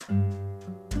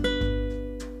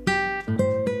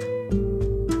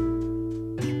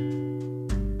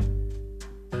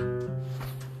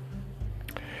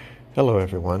Hello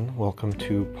everyone, welcome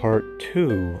to part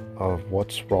 2 of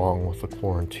What's Wrong with the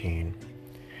Quarantine.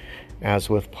 As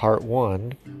with part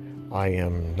 1, I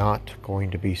am not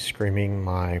going to be screaming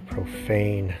my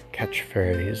profane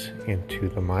catchphrase into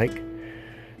the mic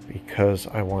because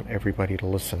I want everybody to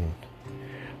listen.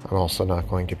 I'm also not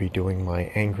going to be doing my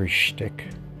angry shtick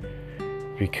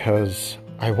because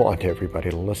I want everybody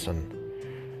to listen.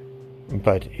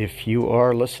 But if you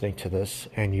are listening to this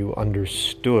and you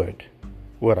understood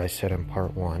what I said in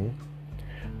part 1,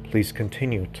 please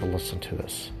continue to listen to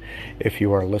this. If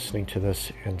you are listening to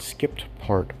this and skipped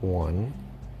part 1,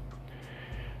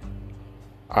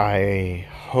 I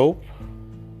hope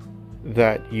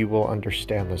that you will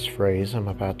understand this phrase I'm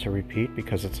about to repeat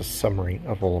because it's a summary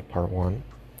of all of part 1.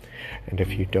 And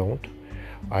if you don't,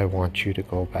 I want you to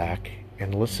go back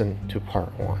and listen to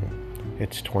part 1.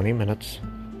 It's 20 minutes,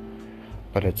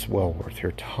 but it's well worth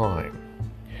your time.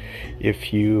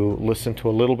 If you listened to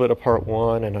a little bit of part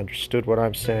 1 and understood what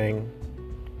I'm saying,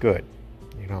 good.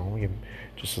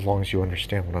 Just as long as you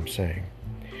understand what I'm saying.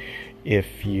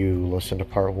 If you listen to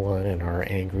part 1 and are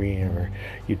angry, or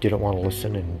you didn't want to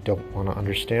listen and don't want to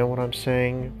understand what I'm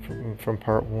saying from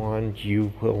part 1,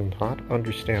 you will not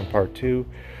understand part 2.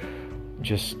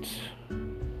 Just,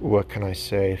 what can I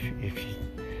say?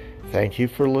 Thank you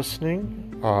for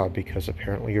listening, because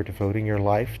apparently you're devoting your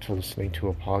life to listening to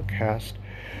a podcast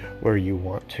where you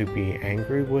want to be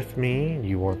angry with me,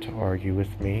 you want to argue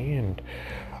with me, and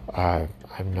I'm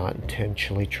not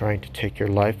intentionally trying to take your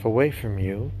life away from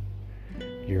you.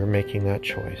 You're making that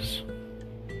choice.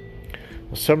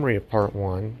 The summary of part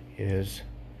 1 is,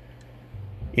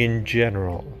 in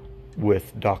general,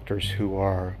 with doctors who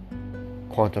are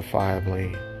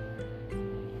quantifiably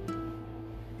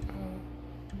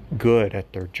good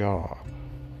at their job,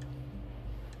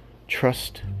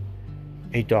 trust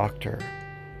a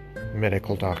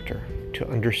medical doctor, to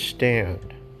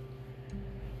understand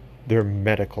their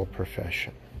medical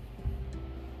profession,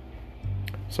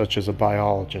 such as a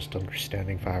biologist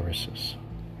understanding viruses.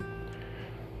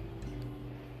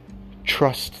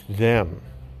 Trust them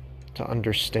to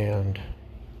understand,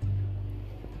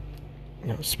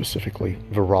 specifically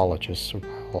virologists or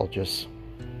biologists,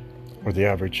 or the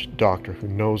average doctor who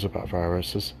knows about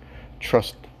viruses.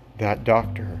 Trust that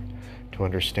doctor to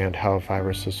understand how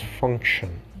viruses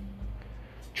function.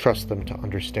 Trust them to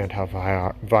understand how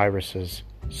viruses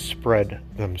spread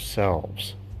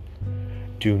themselves.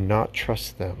 Do not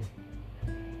trust them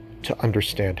to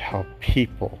understand how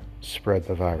people spread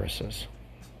the viruses.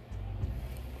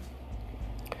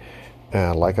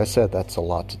 Like I said, that's a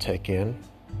lot to take in.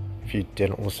 If you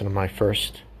didn't listen to my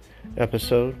first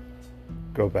episode,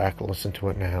 go back and listen to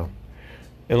it now.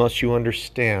 Unless you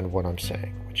understand what I'm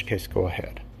saying, in which case go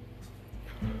ahead.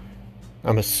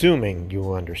 I'm assuming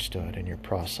you understood and you're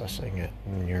processing it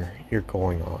and you're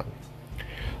going on.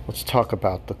 Let's talk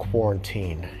about the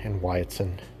quarantine and why it's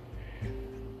an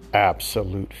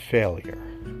absolute failure.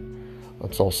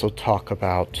 Let's also talk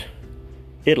about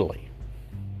Italy.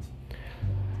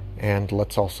 And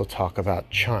let's also talk about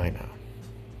China.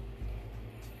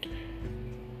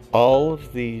 All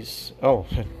of these...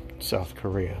 South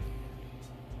Korea.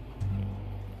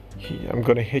 I'm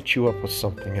going to hit you up with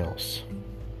something else.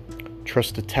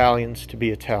 Trust Italians to be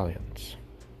Italians.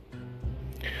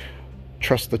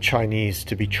 Trust the Chinese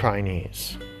to be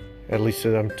Chinese. At least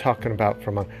I'm talking about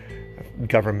from a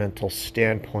governmental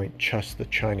standpoint. Trust the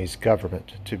Chinese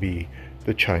government to be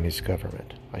the Chinese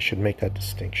government. I should make that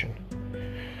distinction.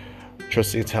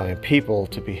 Trust the Italian people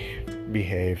to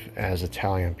behave as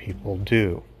Italian people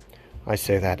do. I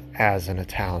say that as an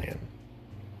Italian.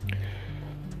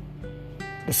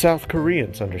 The South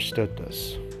Koreans understood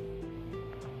this.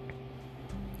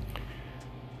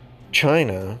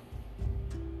 China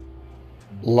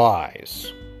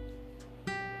lies.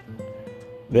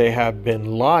 They have been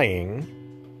lying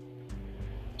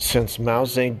since Mao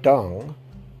Zedong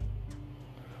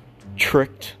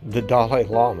tricked the Dalai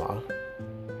Lama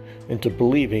into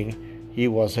believing he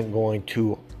wasn't going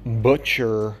to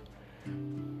butcher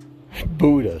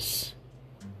Buddhists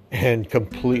and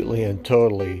completely and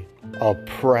totally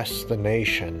oppress the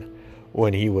nation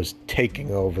when he was taking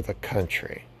over the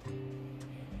country.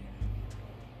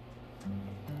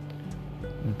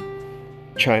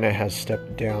 China has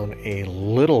stepped down a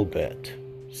little bit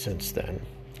since then,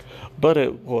 but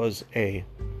it was a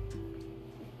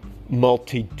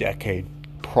multi-decade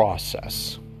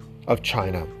process of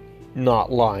China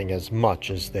not lying as much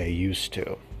as they used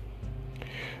to.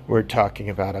 We're talking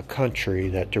about a country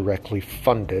that directly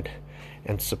funded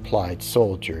and supplied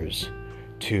soldiers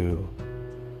to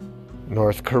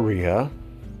North Korea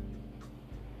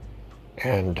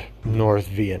and North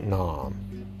Vietnam.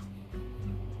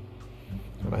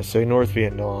 When I say North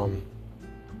Vietnam,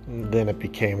 then it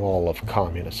became all of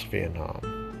communist Vietnam.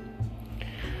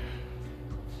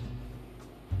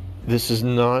 This is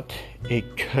not a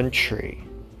country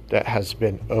that has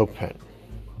been open.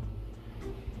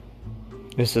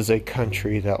 This is a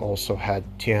country that also had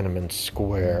Tiananmen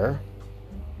Square.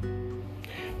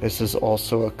 This is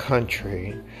also a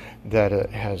country that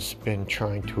has been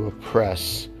trying to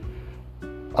oppress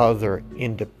other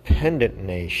independent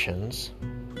nations.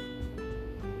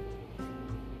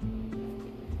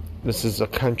 This is a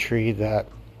country that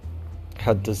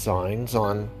had designs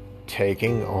on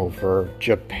taking over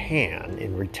Japan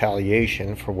in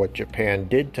retaliation for what Japan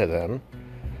did to them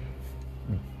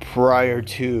prior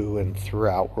to and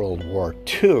throughout World War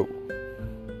II.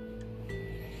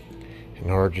 In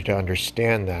order to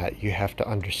understand that, you have to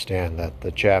understand that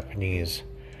the Japanese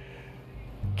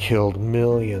killed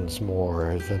millions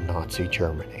more than Nazi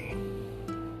Germany.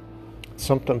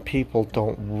 Something people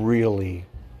don't really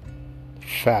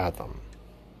fathom.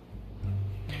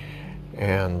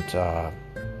 And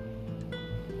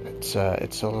it's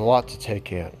a lot to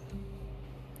take in.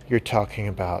 You're talking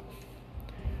about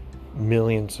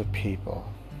millions of people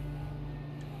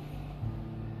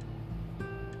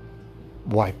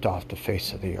wiped off the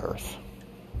face of the earth.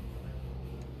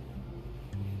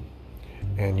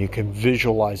 And you can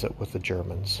visualize it with the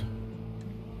Germans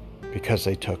because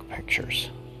they took pictures.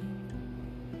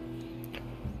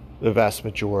 The vast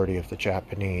majority of the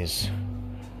Japanese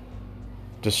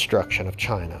destruction of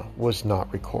China was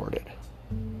not recorded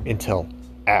until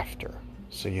after.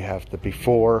 So you have the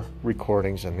before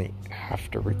recordings and the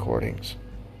after recordings.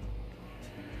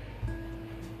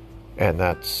 And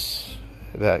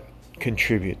that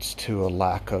contributes to a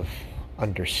lack of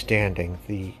understanding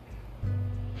the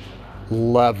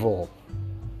level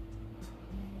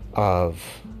of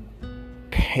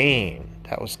pain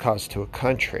that was caused to a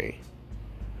country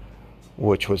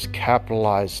which was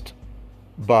capitalized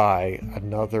by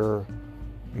another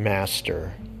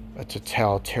master, a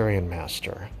totalitarian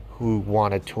master, who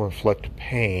wanted to inflict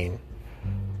pain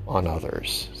on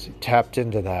others. So he tapped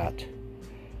into that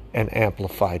and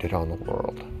amplified it on the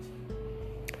world,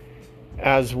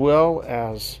 as well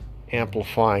as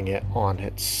amplifying it on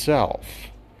itself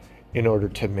in order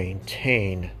to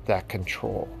maintain that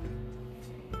control.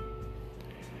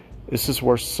 This is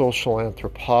where social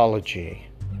anthropology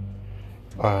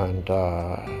and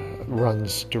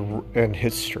and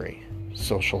history,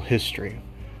 social history,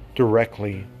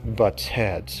 directly butts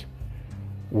heads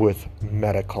with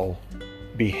medical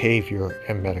behavior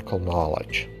and medical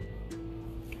knowledge.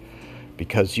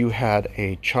 Because you had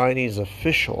a Chinese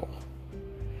official,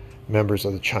 members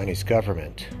of the Chinese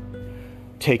government,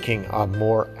 taking a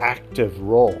more active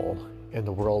role in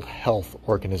the World Health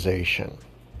Organization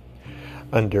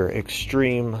under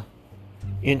extreme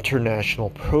international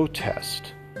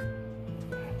protest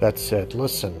that said,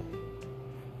 listen,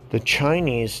 the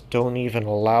Chinese don't even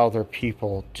allow their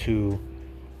people to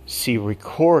see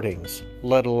recordings,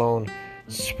 let alone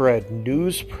spread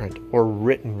newsprint or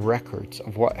written records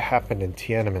of what happened in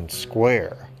Tiananmen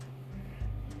Square,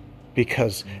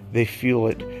 because they feel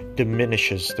it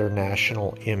diminishes their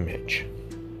national image.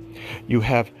 You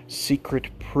have secret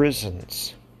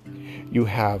prisons. You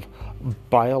have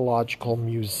biological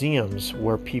museums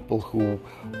where people who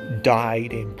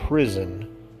died in prison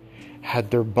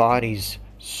had their bodies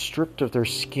stripped of their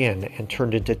skin and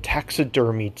turned into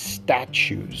taxidermied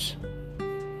statues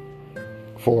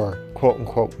for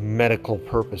quote-unquote medical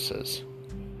purposes,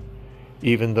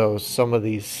 even though some of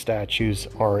these statues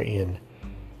are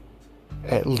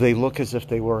they look as if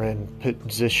they were in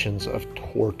positions of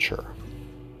torture.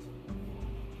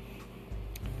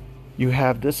 You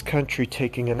have this country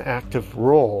taking an active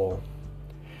role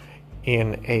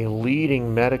in a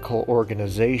leading medical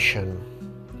organization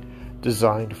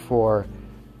designed for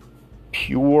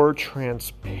pure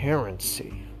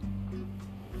transparency.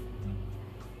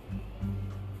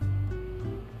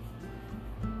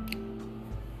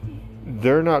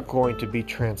 They're not going to be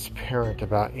transparent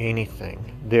about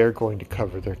anything. They're going to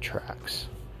cover their tracks.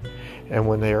 And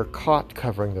when they are caught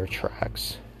covering their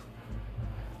tracks,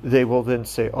 they will then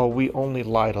say, oh, we only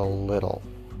lied a little,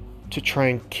 to try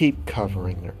and keep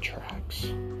covering their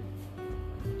tracks.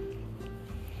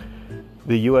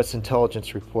 The U.S.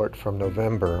 intelligence report from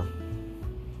November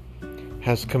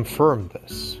has confirmed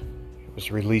this. It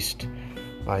was released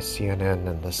by CNN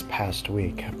in this past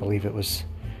week. I believe it was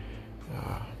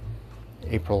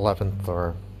April 11th,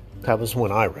 or that was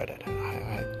when I read it.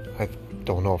 I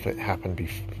don't know if it happened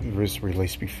it was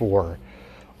released before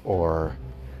or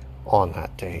on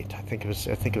that date. I think it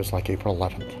was like April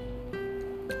 11th.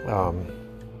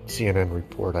 CNN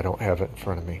report. I don't have it in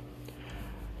front of me.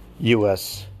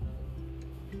 U.S.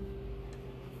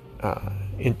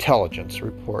 Intelligence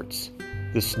reports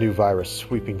this new virus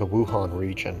sweeping the Wuhan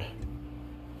region.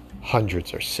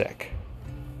 Hundreds are sick.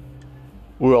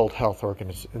 World Health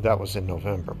Organization, that was in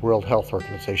November. World Health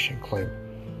Organization claimed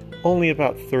only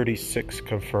about 36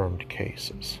 confirmed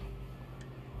cases.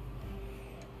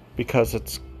 Because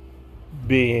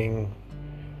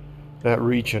that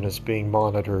region is being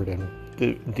monitored and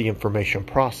the information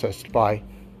processed by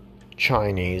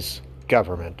Chinese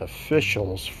government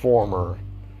officials, former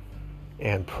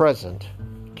and present,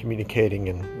 communicating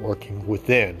and working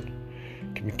within,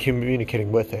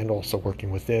 communicating with and also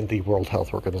working within the World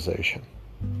Health Organization.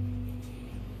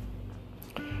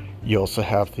 You also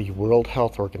have the World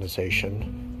Health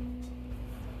Organization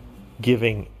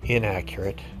giving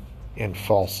inaccurate and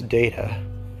false data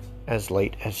as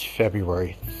late as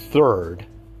February 3rd,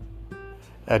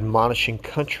 admonishing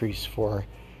countries for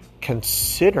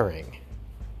considering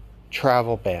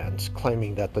travel bans,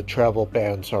 claiming that the travel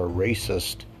bans are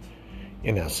racist,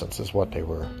 in essence, is what they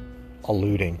were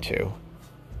alluding to,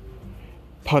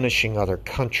 punishing other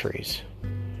countries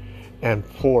and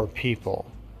poor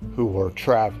people who were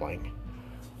traveling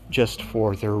just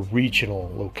for their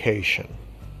regional location.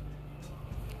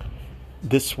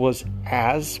 This was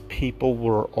as people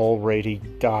were already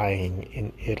dying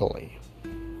in Italy.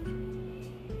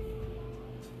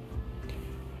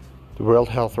 The World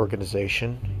Health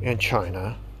Organization and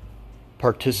China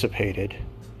participated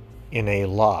in a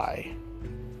lie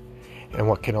and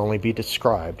what can only be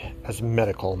described as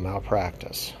medical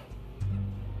malpractice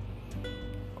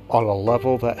on a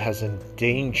level that has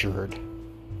endangered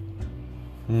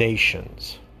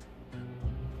nations,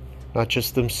 not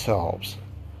just themselves,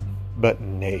 but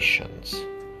nations.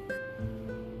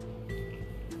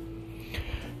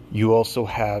 You also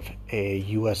have a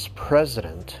U.S.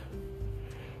 president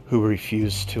who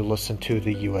refused to listen to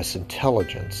the U.S.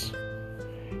 intelligence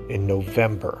in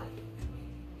November.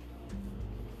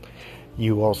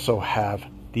 You also have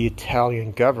the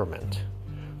Italian government,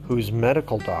 whose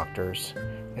medical doctors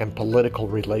and political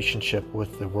relationship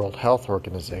with the World Health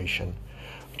Organization,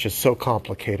 which is so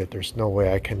complicated, there's no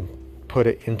way I can put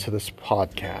it into this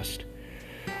podcast.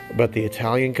 But the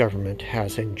Italian government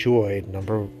has enjoyed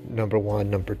number one,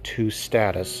 number two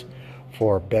status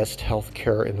for best health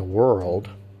care in the world.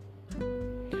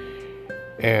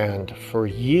 And for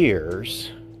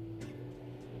years,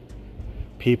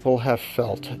 people have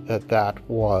felt that that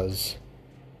was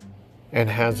and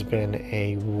has been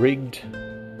a rigged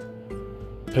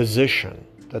position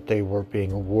that they were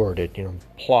being awarded,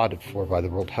 plotted for by the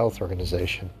World Health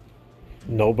Organization.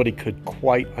 Nobody could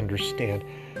quite understand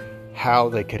how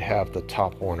they could have the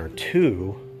top one or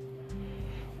two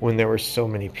when there were so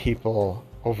many people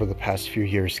over the past few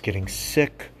years getting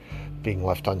sick, being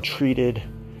left untreated,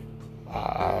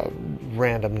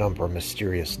 random number of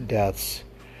mysterious deaths,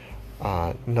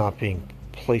 not being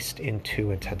placed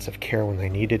into intensive care when they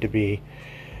needed to be.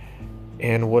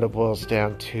 And what it boils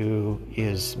down to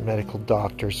is medical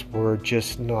doctors were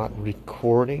just not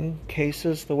recording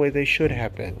cases the way they should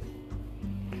have been.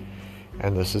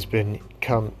 And this has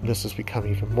become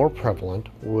even more prevalent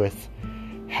with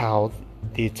how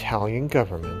the Italian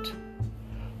government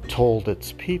told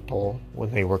its people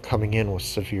when they were coming in with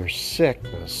severe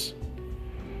sickness,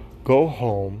 go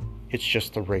home, it's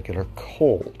just a regular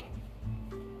cold.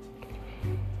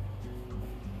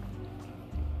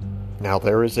 Now,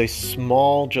 there is a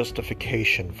small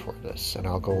justification for this, and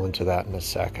I'll go into that in a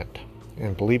second.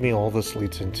 And believe me, all this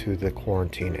leads into the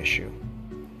quarantine issue.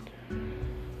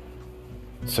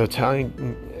 So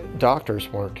Italian doctors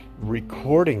weren't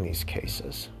recording these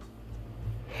cases.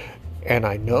 And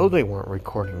I know they weren't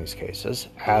recording these cases,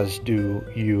 as do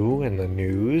you and the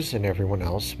news and everyone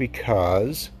else,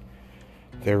 because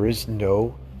there is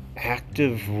no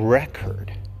active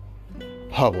record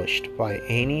published by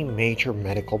any major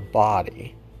medical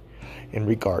body in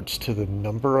regards to the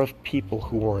number of people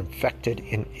who were infected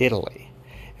in Italy.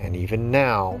 And even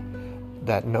now,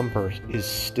 that number is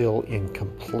still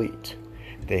incomplete.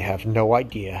 They have no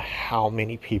idea how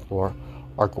many people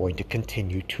are going to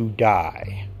continue to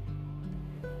die.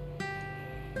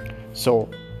 So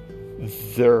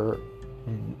their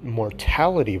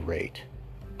mortality rate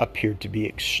appeared to be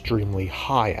extremely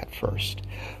high at first.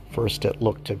 First, it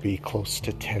looked to be close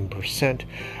to 10%,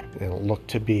 and it looked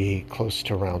to be close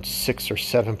to around 6 or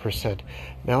 7%.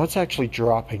 Now it's actually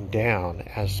dropping down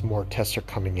as more tests are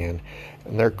coming in,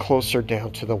 and they're closer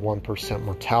down to the 1%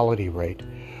 mortality rate,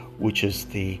 which is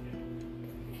the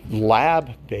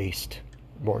lab-based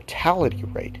mortality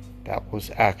rate that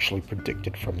was actually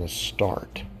predicted from the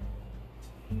start.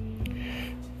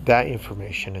 That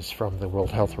information is from the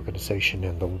World Health Organization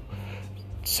and the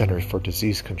Center for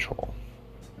Disease Control.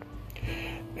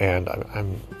 And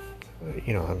I'm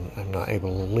not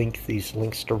able to link these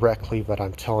links directly, but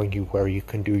I'm telling you where you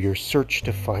can do your search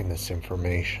to find this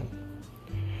information.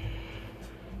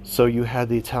 So you had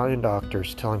the Italian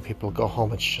doctors telling people to go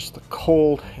home, it's just the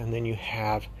cold, and then you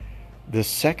have the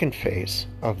second phase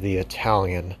of the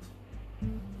Italian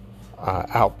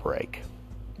outbreak.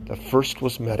 The first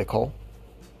was medical.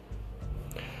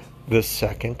 The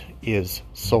second is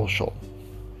social.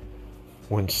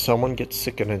 When someone gets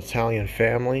sick in an Italian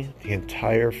family, the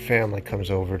entire family comes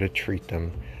over to treat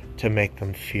them, to make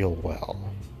them feel well.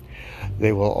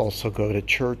 They will also go to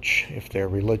church if they're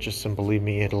religious, and believe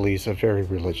me, Italy is a very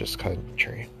religious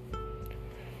country.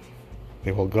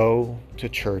 They will go to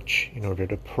church in order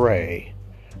to pray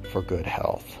for good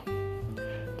health.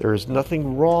 There is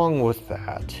nothing wrong with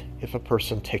that if a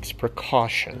person takes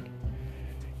precaution,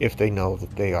 if they know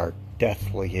that they are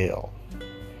deathly ill.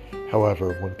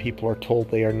 However, when people are told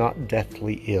they are not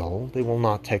deathly ill, they will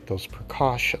not take those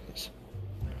precautions.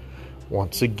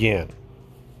 Once again,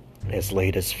 as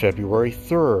late as February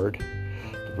 3rd,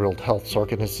 the World Health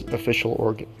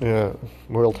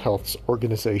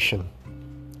Organization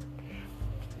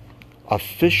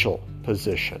official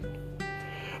position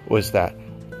was that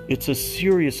it's a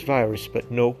serious virus,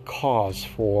 but no cause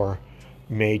for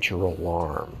major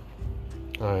alarm.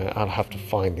 I'll have to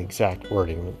find the exact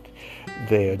wording.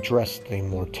 They addressed the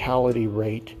mortality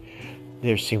rate.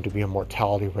 There seemed to be a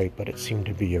mortality rate, but it seemed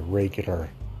to be a regular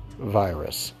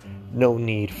virus. No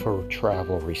need for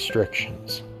travel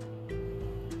restrictions.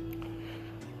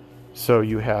 So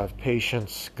you have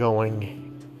patients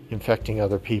going, infecting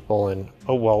other people, and,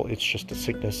 oh well, it's just a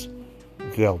sickness.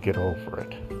 They'll get over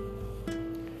it.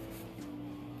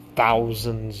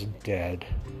 Thousands dead.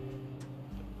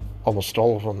 Almost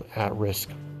all of them at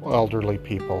risk. Elderly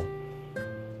people.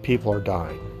 People are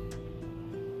dying.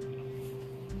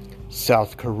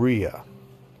 South Korea.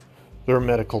 Their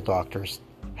medical doctors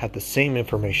had the same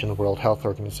information the World Health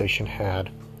Organization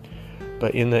had,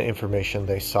 but in the information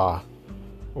they saw,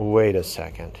 wait a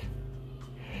second.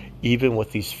 Even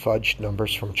with these fudged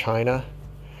numbers from China,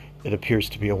 it appears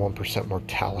to be a 1%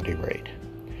 mortality rate.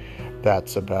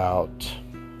 That's about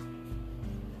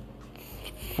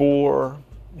 4,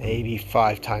 maybe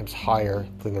 5 times higher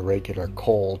than the regular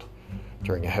cold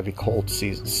during a heavy cold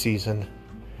season.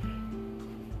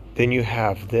 Then you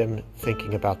have them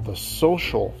thinking about the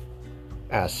social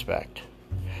aspect,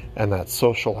 and that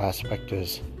social aspect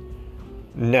is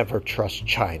never trust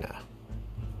China.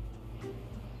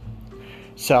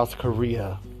 South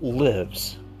Korea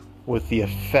lives with the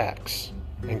effects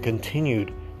and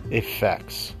continued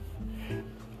effects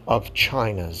of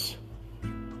China's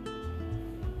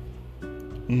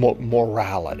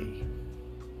morality.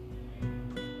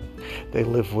 They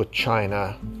live with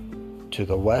China to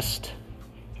the west,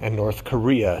 and North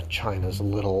Korea, China's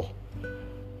little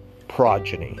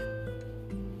progeny,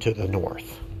 to the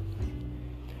north.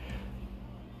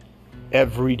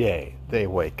 Every day they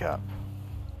wake up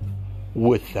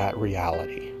with that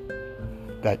reality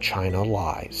that China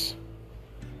lies.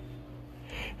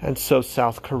 And so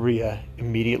South Korea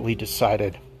immediately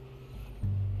decided,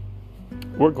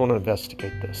 we're going to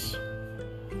investigate this.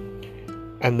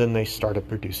 And then they started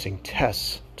producing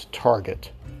tests to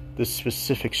target this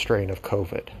specific strain of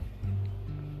COVID.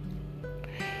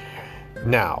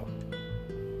 Now,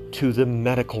 to the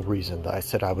medical reason that I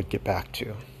said I would get back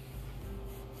to.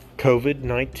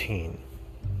 COVID-19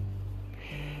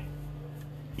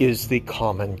 is the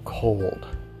common cold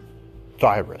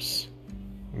virus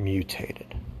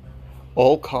mutated.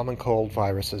 All common cold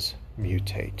viruses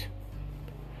mutate.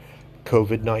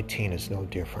 COVID-19 is no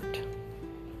different.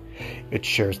 It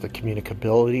shares the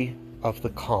communicability of the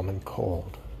common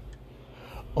cold.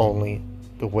 Only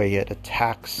the way it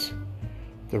attacks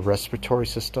the respiratory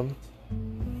system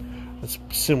is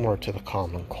similar to the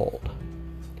common cold.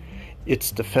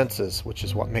 Its defenses, which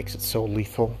is what makes it so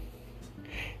lethal,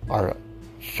 are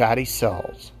fatty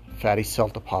cells, fatty cell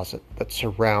deposit that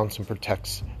surrounds and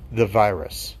protects the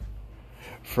virus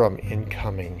from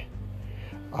incoming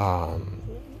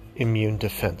immune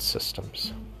defense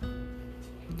systems.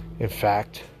 In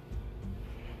fact,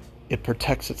 it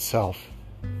protects itself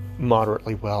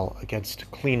moderately well against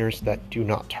cleaners that do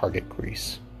not target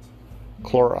grease.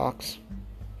 Clorox,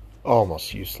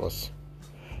 almost useless.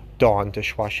 Dawn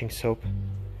dishwashing soap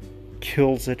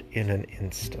kills it in an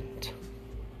instant.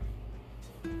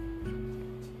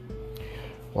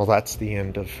 Well, that's the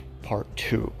end of part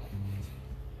 2.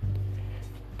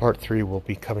 Part 3 will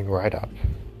be coming right up,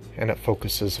 and it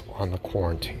focuses on the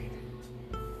quarantine.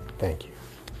 Thank you.